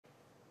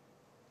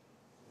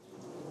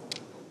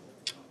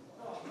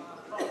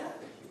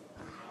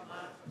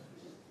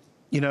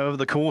You know, over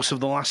the course of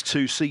the last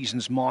 2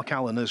 seasons, Mark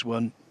Allen has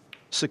won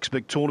 6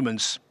 big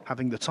tournaments,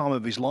 having the time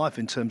of his life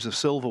in terms of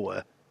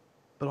silverware.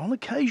 But on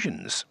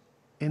occasions,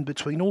 in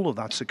between all of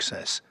that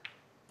success,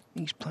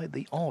 he's played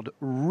the odd,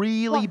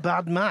 really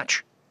bad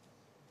match.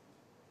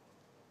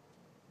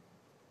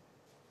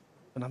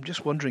 And I'm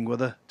just wondering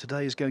whether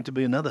today is going to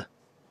be another.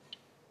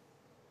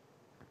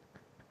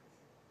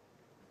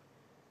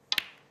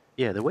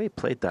 Yeah, the way he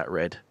played that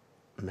red,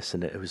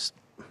 missing it, it was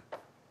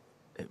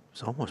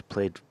almost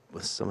played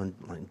with someone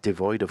like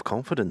devoid of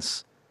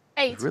confidence.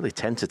 8. Really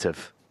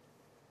tentative.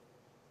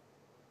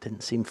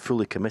 Didn't seem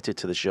fully committed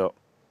to the shot.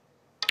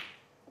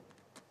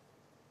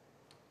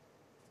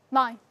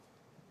 9.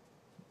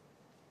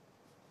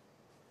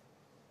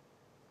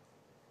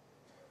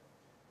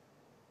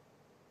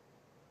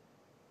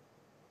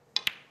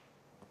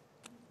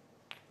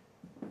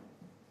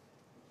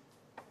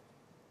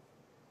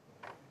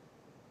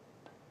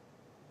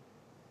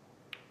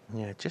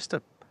 Yeah, just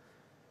a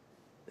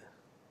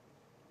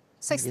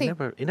 16.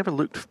 He never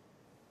looked,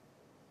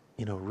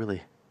 you know,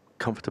 really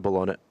comfortable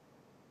on it,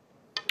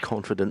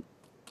 confident.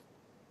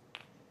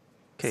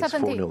 Okay, it's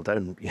 4-0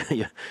 down.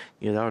 Yeah,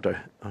 you'd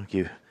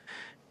argue,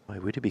 why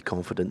would he be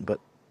confident? But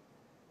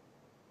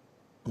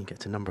you get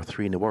to number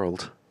 3 in the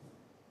world,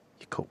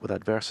 you cope with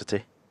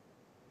adversity.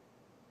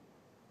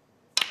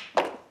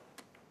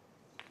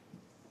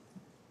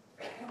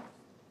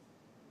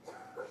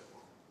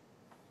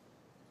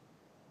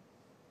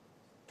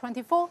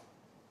 $24.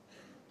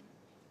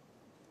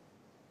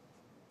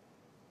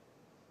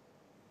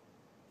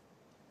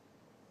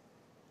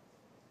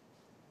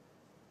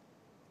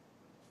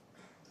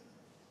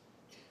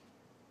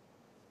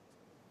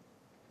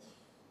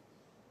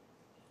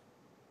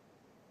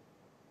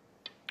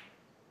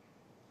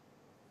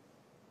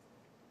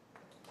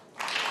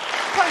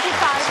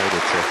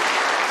 Decided to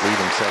leave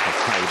himself a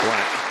high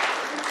black.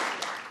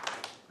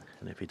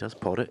 And if he does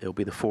pot it, it'll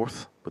be the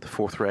 4th, with the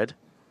 4th red.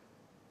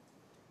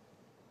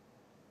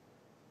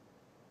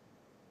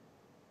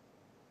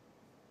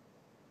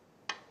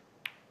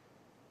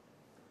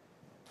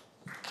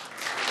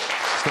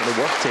 It's not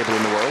the worst table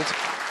in the world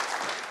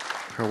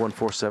for a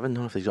 147. I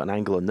don't know if he's got an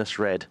angle on this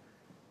red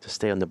to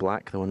stay on the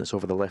black, the one that's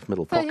over the left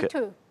middle pocket.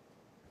 32.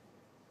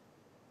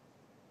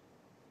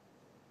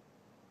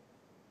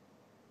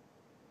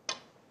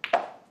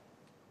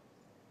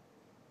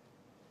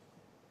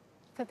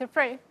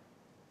 $33.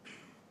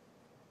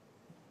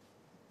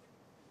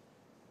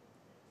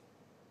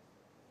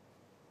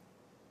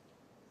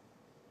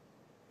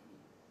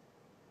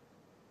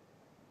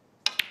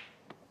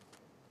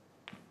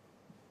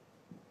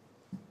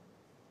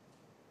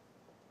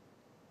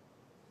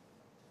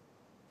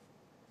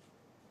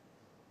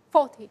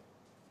 $40.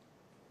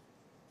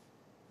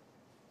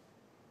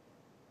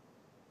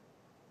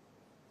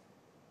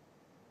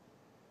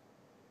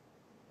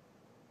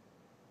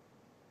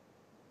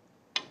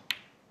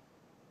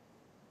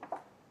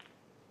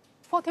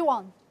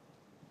 $41.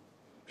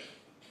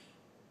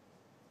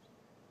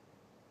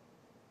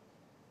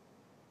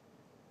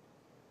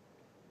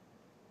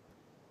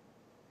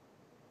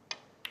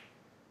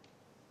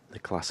 The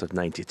class of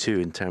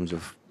 92 in terms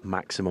of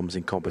maximums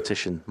in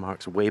competition.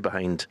 Mark's way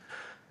behind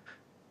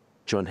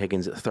John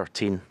Higgins at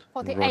 13.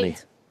 48. And Ronnie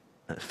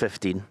at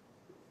 15.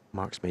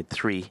 Mark's made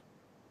 3.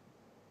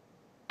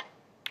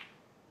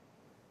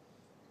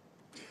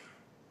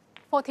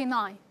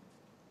 49.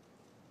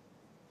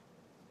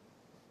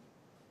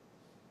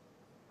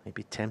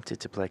 Maybe tempted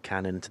to play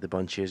cannon into the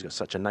bunch here. He's got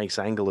such a nice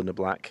angle in the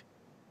black.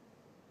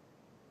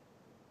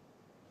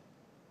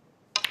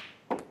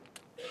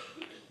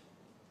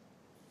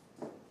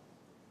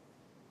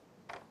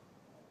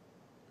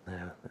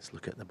 Now, let's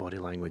look at the body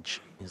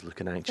language. He's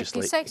looking anxious,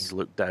 56. like he's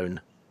looked down.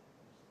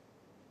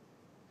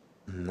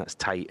 That's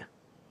tight.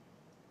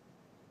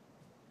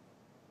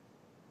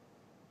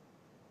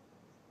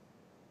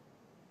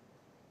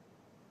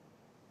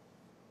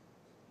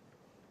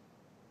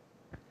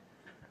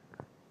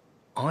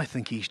 I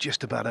think he's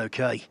just about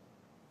okay.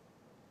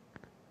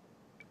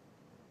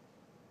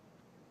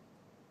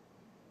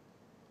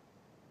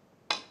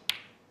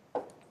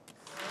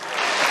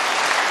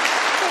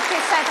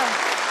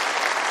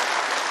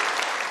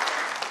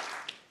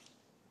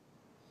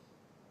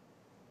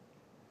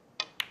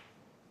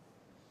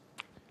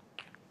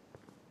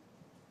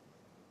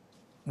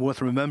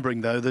 Worth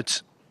remembering, though,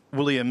 that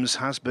Williams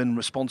has been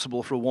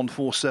responsible for a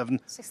 147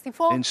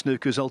 64. in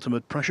snooker's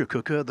ultimate pressure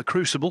cooker, the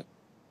Crucible,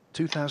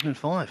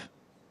 2005.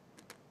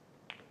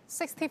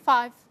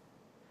 65.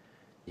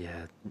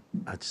 Yeah,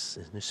 as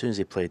soon as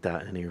he played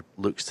that and he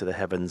looks to the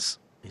heavens,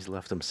 he's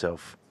left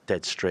himself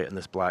dead straight in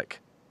this black.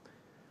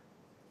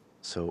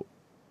 So,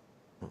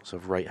 lots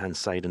of right-hand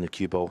side in the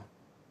cue ball.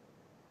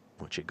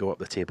 Watch it go up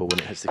the table when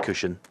it hits the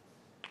cushion.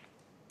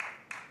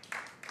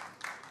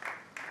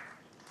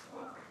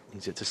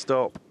 Needs it to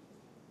stop.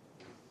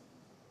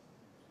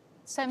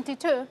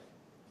 72. I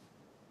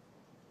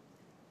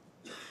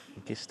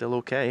think he's still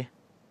okay.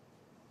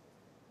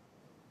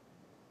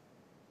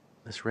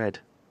 This red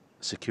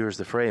secures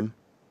the frame.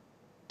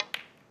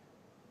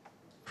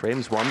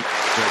 Frame's one.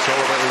 It's all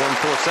about the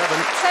 147.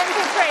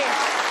 73.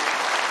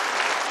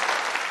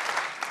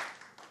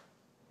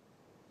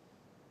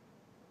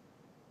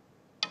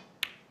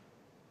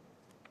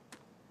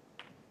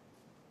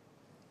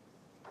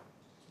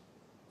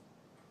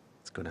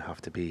 It's going to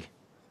have to be, I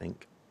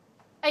think.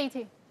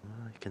 80.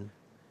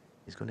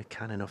 He's going to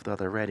cannon off the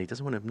other red. He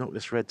doesn't want to knock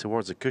this red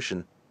towards the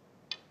cushion,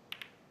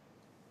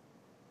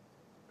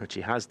 which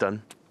he has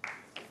done.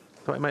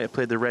 Thought he might have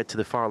played the red to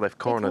the far left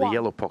corner, the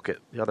yellow pocket,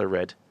 the other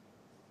red.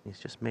 He's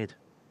just made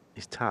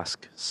his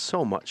task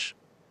so much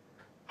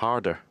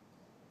harder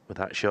with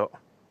that shot.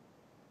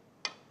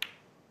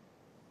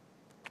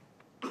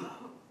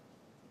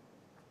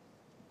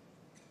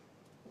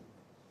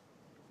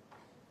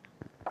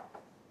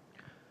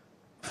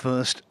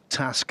 First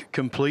task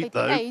complete,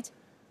 though. 88.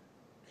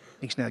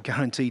 He's now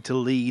guaranteed to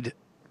lead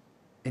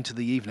into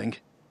the evening.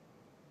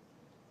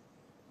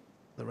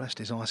 The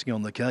rest is icing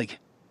on the cake.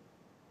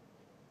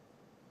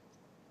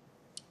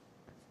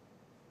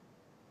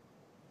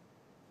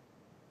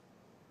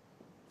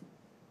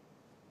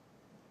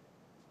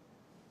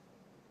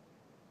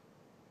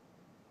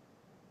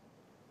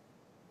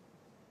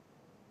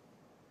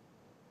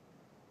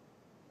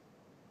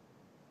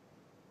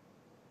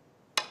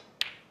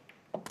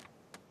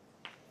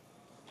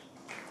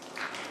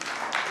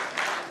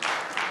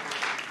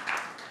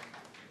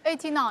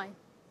 $89.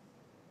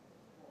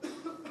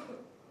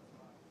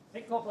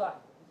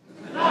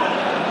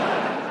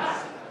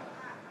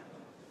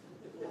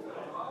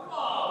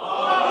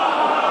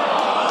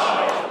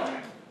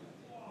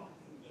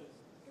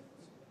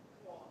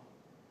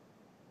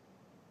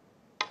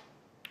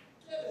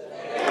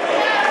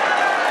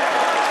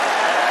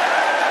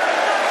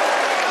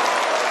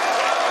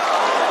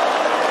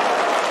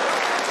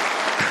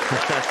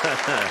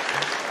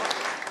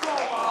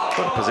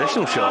 What a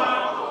positional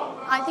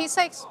shot.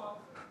 96.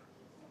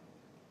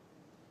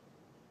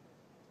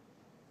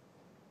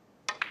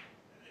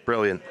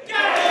 Brilliant.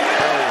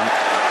 Brilliant.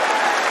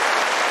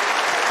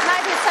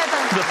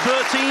 97. The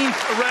 13th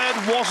red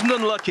wasn't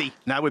unlucky.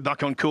 Now we're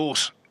back on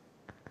course.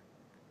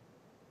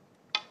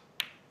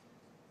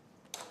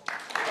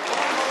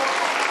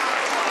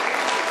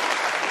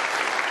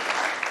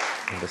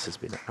 Well, this has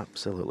been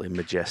absolutely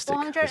majestic,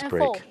 this 104.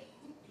 break.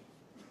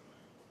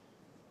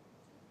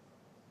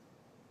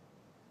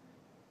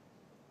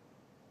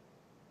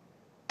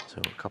 So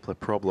a couple of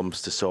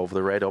problems to solve.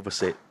 The red,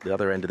 obviously, at the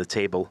other end of the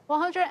table.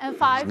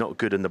 105. Not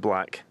good in the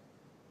black.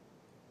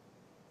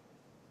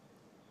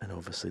 And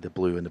obviously the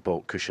blue in the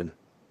baulk cushion.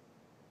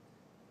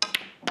 It's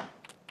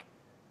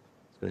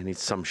going to need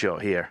some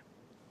shot here.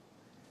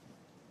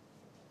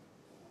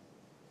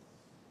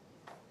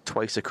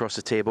 Twice across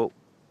the table.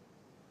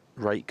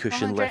 Right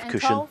cushion, left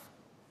cushion 112.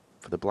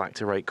 for the black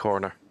to right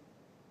corner.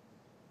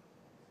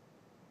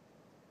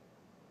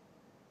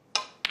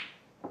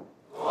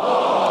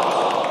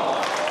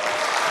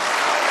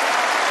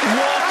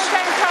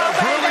 What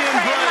a brilliant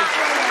break.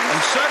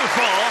 And so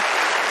far,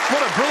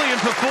 what a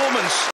brilliant performance.